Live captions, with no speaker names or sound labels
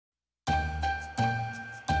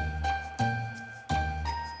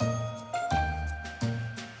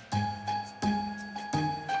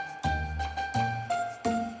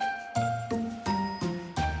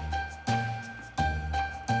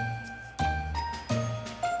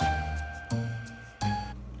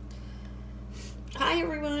Hi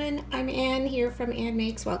everyone, I'm Ann here from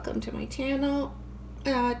Annmakes. Welcome to my channel.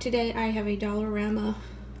 Today I have a Dollarama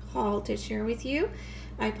haul to share with you.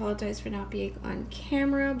 I apologize for not being on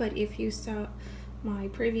camera, but if you saw my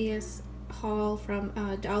previous haul from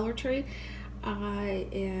Dollar Tree, I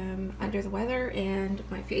am under the weather and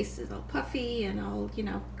my face is all puffy and all,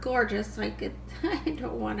 gorgeous. I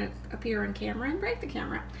don't want to appear on camera and break the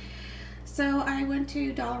camera. So I went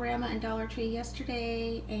to Dollarama and Dollar Tree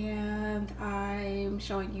yesterday and I'm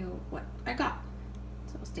showing you what I got.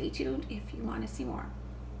 So stay tuned if you want to see more.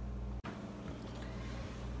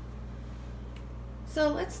 So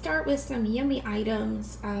let's start with some yummy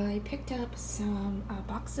items. I picked up some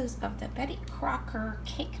boxes of the Betty Crocker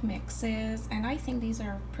cake mixes, and I think these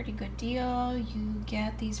are a pretty good deal. You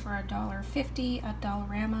get these for $1.50 at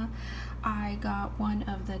Dollarama. I got one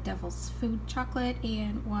of the Devil's Food chocolate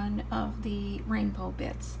and one of the rainbow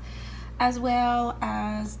bits, as well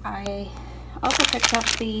as I also picked up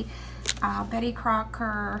the Betty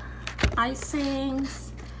Crocker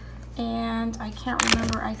icings. And I can't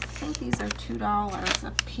remember, I think these are $2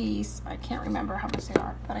 a piece. I can't remember how much they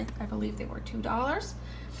are, but I believe they were $2.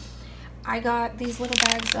 I got these little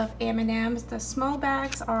bags of M&Ms. The small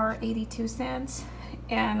bags are 82 cents,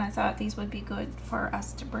 and I thought these would be good for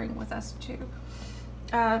us to bring with us to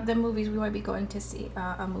the movies. We might be going to see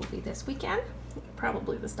a movie this weekend,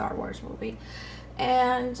 probably the Star Wars movie.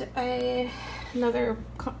 And another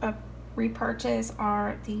repurchase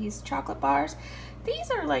are these chocolate bars.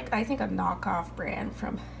 These are like, I think, a knockoff brand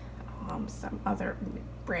from some other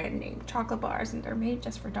brand name chocolate bars, and they're made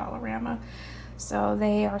just for Dollarama. So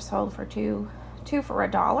they are sold for two for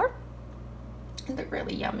 $1, and they're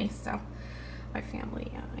really yummy. So my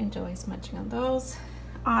family enjoys munching on those.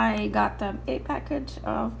 I got them a package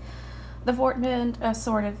of the Fortnum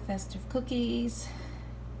assorted festive cookies.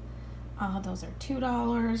 Those are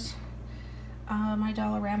 $2. My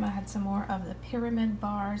Dollarama had some more of the pyramid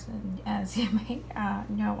bars, and as you may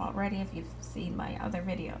know already if you've seen my other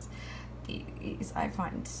videos, these I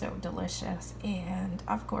find so delicious, and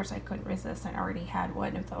of course I couldn't resist. I already had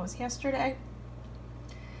one of those yesterday.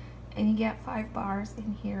 And you get 5 bars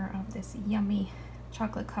in here of this yummy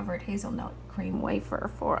chocolate covered hazelnut cream wafer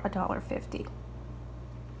for $1.50.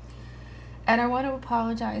 And I want to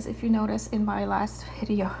apologize if you notice in my last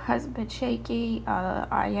video I was a bit shaky.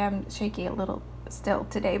 I am shaky a little still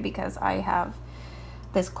today because I have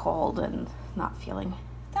this cold and not feeling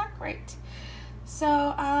that great.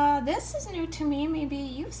 So this is new to me. Maybe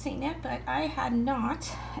you've seen it, but I had not.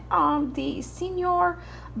 The Signor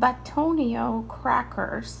Battonio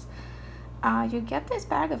crackers. You get this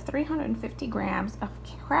bag of 350 grams of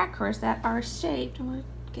crackers that are shaped, I'm going to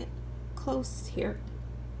get close here,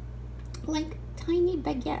 like tiny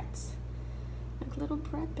baguettes, like little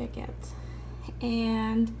bread baguettes,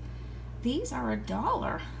 and these are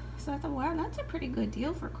 $1. So I thought, wow, that's a pretty good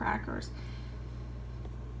deal for crackers.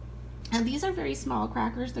 And these are very small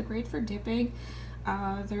crackers. They're great for dipping.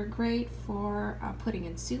 They're great for putting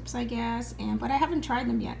in soups, I guess, but I haven't tried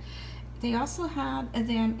them yet. They also have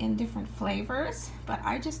them in different flavors, but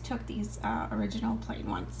I just took these original plain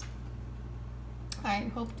ones.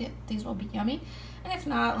 I hope that these will be yummy, and if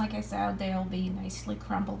not, like I said, they'll be nicely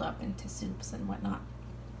crumbled up into soups and whatnot.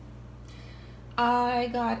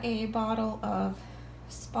 I got a bottle of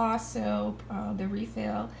spa soap, the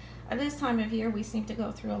refill. At this time of year, we seem to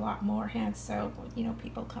go through a lot more hand soap,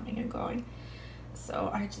 people coming and going.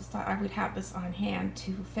 So I just thought I would have this on hand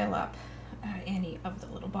to fill up any of the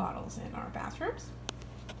little bottles in our bathrooms.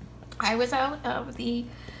 I was out of the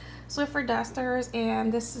Swiffer dusters,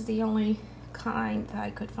 and this is the only kind that I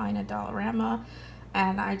could find at Dollarama,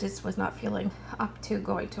 and I just was not feeling up to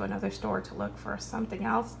going to another store to look for something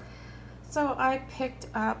else. So I picked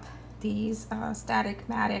up these Static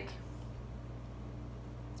Matic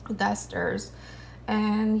dusters,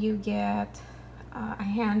 and you get a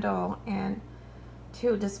handle and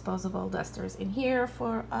 2 disposable dusters in here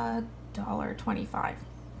for $1.25.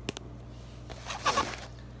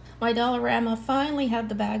 My Dollarama finally had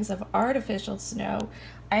the bags of artificial snow.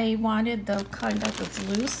 I wanted the kind that was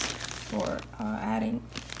loose for adding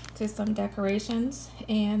to some decorations,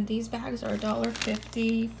 and these bags are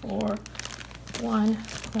 $1.50 for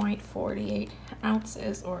 1.48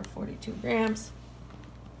 ounces or 42 grams.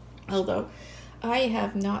 Although I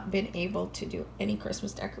have not been able to do any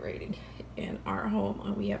Christmas decorating in our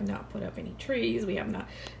home. We have not put up any trees. We have not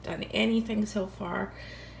done anything so far.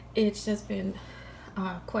 It's just been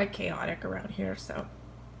quite chaotic around here. So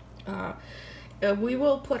we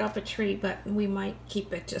will put up a tree, but we might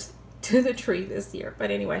keep it just to the tree this year. But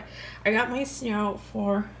anyway, I got my snow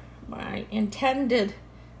for my intended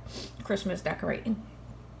Christmas decorating.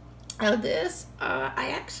 This,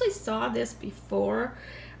 I actually saw this before,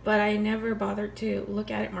 but I never bothered to look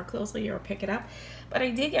at it more closely or pick it up. But I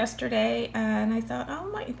did yesterday, and I thought, oh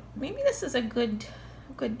my, maybe this is a good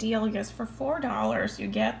deal. Because for $4, you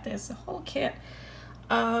get this whole kit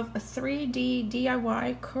of a 3D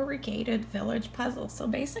DIY corrugated village puzzle. So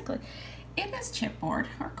basically, it is chipboard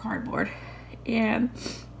or cardboard, and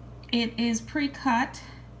it is pre-cut,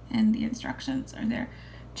 and the instructions are there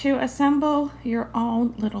to assemble your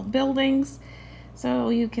own little buildings. So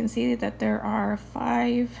you can see that there are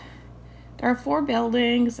 4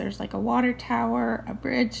 buildings. There's like a water tower, a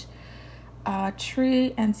bridge, a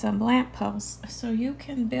tree, and some lampposts. So you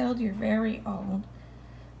can build your very own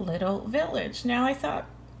little village. Now I thought,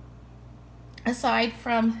 aside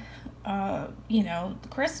from you know, the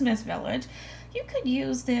Christmas village, you could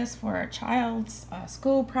use this for a child's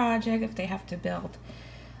school project if they have to build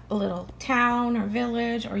a little town or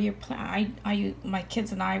village, or my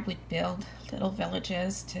kids and I would build little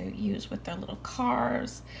villages to use with their little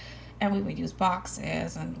cars, and we would use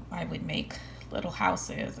boxes, and I would make little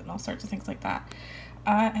houses and all sorts of things like that.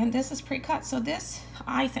 And this is pre-cut, so this,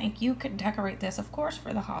 I think you could decorate this, of course,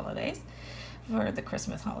 for the holidays, for the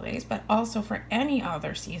Christmas holidays, but also for any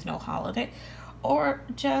other seasonal holiday, or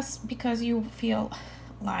just because you feel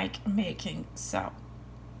like making some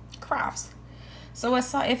crafts. So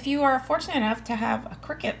if you are fortunate enough to have a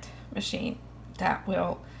Cricut machine that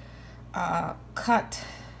will cut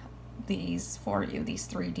these for you, these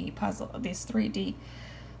 3D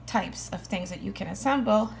types of things that you can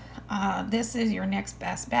assemble, this is your next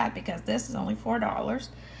best bet, because this is only $4.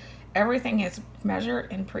 Everything is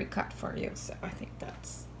measured and pre-cut for you, so I think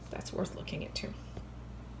that's worth looking into.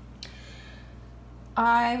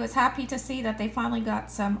 I was happy to see that they finally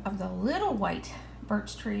got some of the little white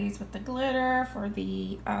birch trees with the glitter for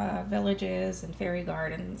the villages and fairy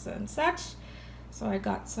gardens and such. So I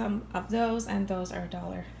got some of those, and those are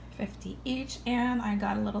 $1.50 each. And I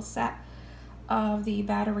got a little set of the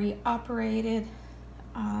battery operated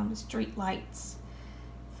street lights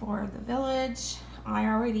for the village. I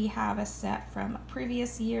already have a set from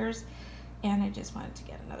previous years, and I just wanted to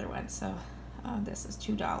get another one, so this is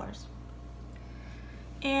 $2.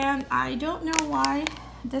 And I don't know why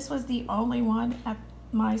this was the only one at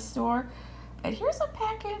my store, but here's a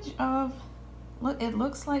package of, look, it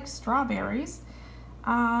looks like strawberries.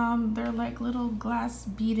 They're like little glass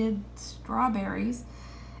beaded strawberries,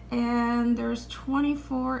 and there's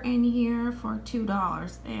 24 in here for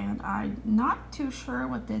 $2. And I'm not too sure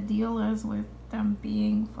what the deal is with them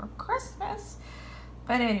being for Christmas,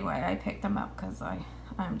 but anyway, I picked them up because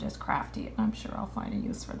I'm just crafty, and I'm sure I'll find a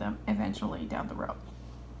use for them eventually down the road,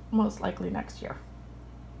 most likely next year.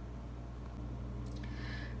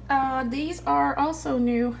 These are also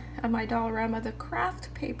new at my Dollarama, the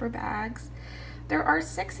craft paper bags. There are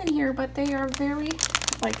 6 in here, but they are very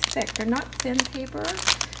like thick. They're not thin paper.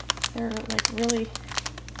 They're like really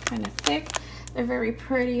kind of thick. They're very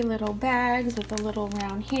pretty little bags with a little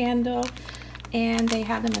round handle, and they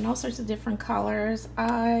have them in all sorts of different colors.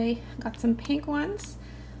 I got some pink ones,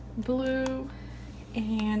 blue,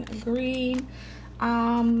 and green.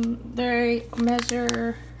 They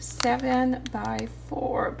measure 7 by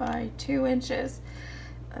 4 by 2 inches.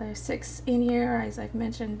 There's 6 in here, as I've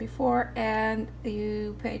mentioned before, and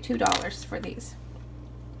you pay $2 for these.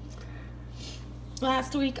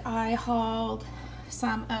 Last week I hauled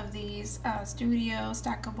some of these studio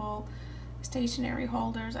stackable stationery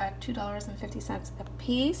holders at $2.50 a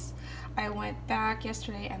piece. I went back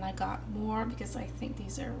yesterday and I got more because I think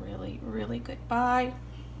these are really good buy.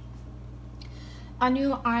 A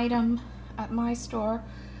new item at my store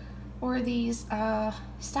were these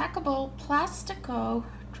stackable Plastico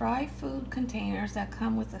dry food containers that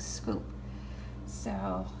come with a scoop.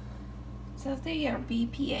 So they are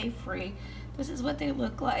BPA free. This is what they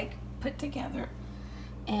look like put together,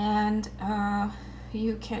 and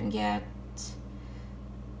you can get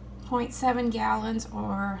 0.7 gallons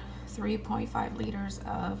or 3.5 liters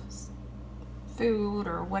of food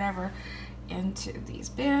or whatever into these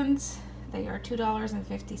bins. They are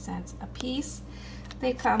 $2.50 a piece.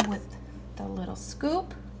 They come with the little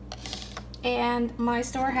scoop, and my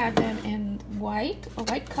store had them in white, a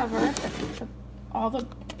white cover. All the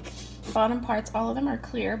bottom parts, all of them are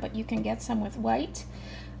clear, but you can get some with white.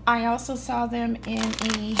 I also saw them in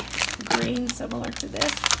a green similar to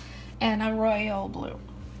this and a royal blue.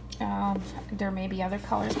 There may be other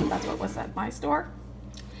colors, but that's what was at my store.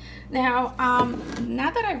 Now,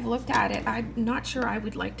 now that I've looked at it, I'm not sure I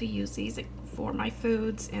would like to use these for my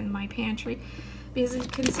foods in my pantry, because you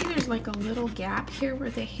can see there's like a little gap here where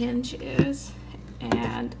the hinge is,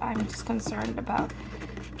 and I'm just concerned about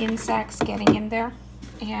insects getting in there.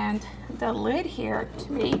 and the lid here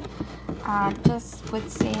to me just would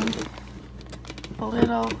seem a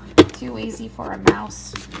little too easy for a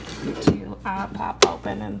mouse to pop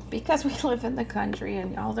open. And because we live in the country,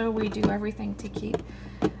 and although we do everything to keep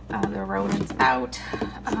the rodents out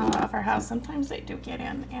of our house, sometimes they do get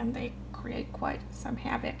in and they create quite some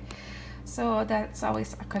havoc. So that's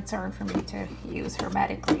always a concern for me to use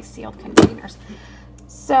hermetically sealed containers.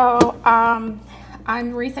 So I'm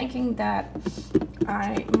rethinking that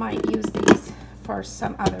I might use these for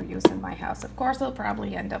some other use in my house. Of course, they'll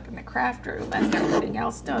probably end up in the craft room as everything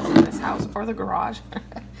else does in this house, or the garage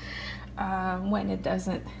when it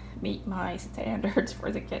doesn't meet my standards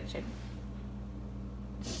for the kitchen.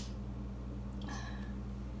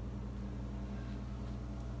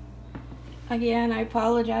 Again, I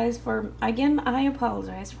apologize for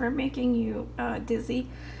making you dizzy.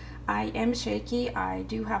 I am shaky. I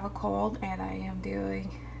do have a cold, and I am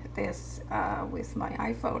doing this with my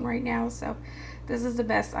iPhone right now, so this is the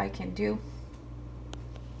best I can do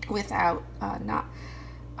without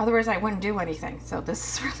otherwise I wouldn't do anything. So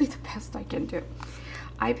this is really the best I can do.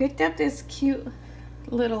 I picked up this cute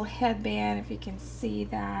little headband, if you can see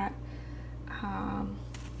that.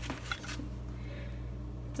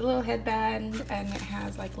 It's a little headband, and it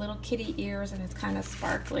has like little kitty ears, and it's kind of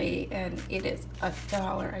sparkly, and it is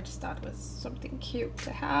 $1. I just thought it was something cute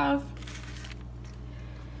to have.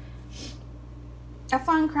 A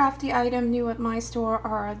fun crafty item new at my store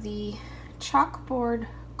are the chalkboard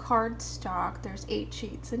cardstock. There's 8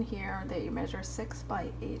 sheets in here. They measure 6 by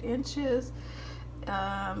 8 inches,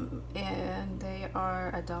 and they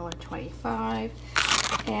are $1.25.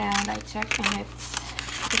 And I checked, and it's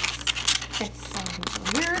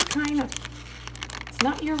a weird kind of, it's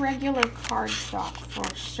not your regular cardstock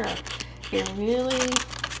for sure. It really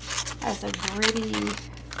has a gritty,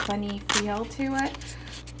 funny feel to it.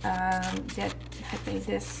 I'm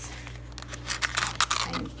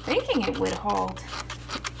thinking it would hold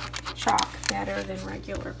chalk better than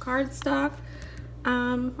regular cardstock.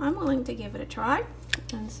 I'm willing to give it a try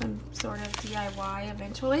and some sort of DIY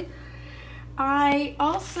eventually. I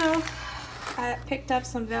also picked up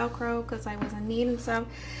some Velcro because I was in need of some,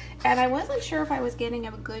 and I wasn't sure if I was getting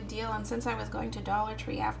a good deal, and since I was going to Dollar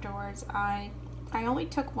Tree afterwards, I only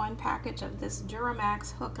took 1 package of this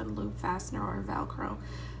Duramax hook and loop fastener, or Velcro,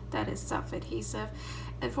 that is self-adhesive,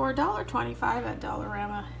 and for $1.25 at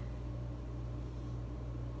Dollarama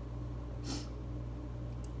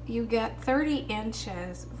you get 30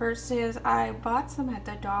 inches versus I bought some at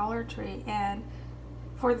the Dollar Tree, and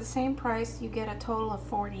for the same price you get a total of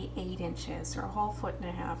 48 inches, or a whole 1.5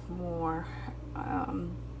 feet more.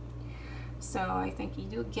 So I think you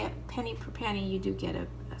do get, penny per penny, you do get a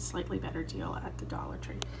slightly better deal at the Dollar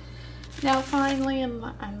Tree. Now finally, and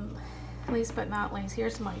least but not least,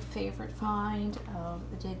 here's my favorite find of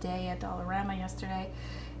the day at Dollarama yesterday.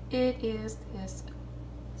 It is this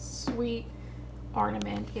sweet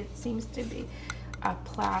ornament. It seems to be a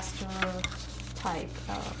plaster type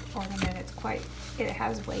of ornament. It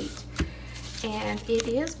has weight, and it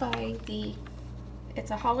is by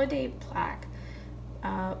it's a holiday plaque,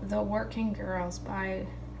 The Working Girls, by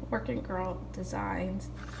Working Girl Designs,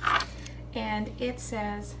 and it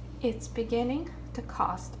says it's beginning to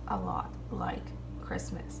cost a lot like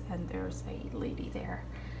Christmas. And there's a lady there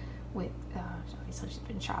with obviously she's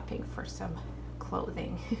been shopping for some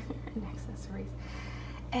clothing and accessories,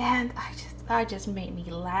 and I just made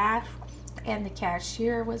me laugh, and the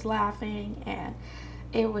cashier was laughing, and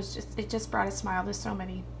it just brought a smile to so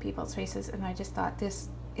many people's faces. And I just thought, it's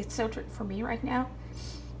so true for me right now.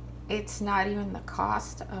 It's not even the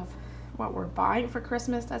cost of what we're buying for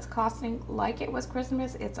Christmas that's costing like it was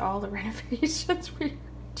Christmas. It's all the renovations we're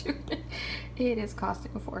doing. It is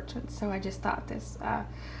costing a fortune. So I just thought this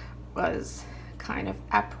was kind of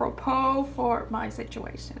apropos for my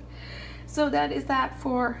situation. So that is that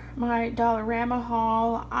for my Dollarama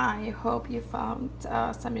haul. I hope you found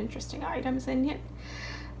some interesting items in it.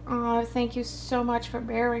 Thank you so much for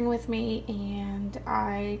bearing with me, and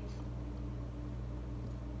I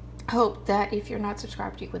hope that if you're not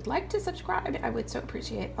subscribed, you would like to subscribe. I would so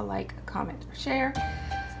appreciate a like, a comment, or share,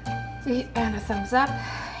 and a thumbs up.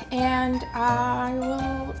 And I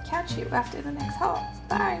will catch you after the next haul.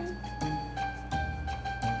 Bye.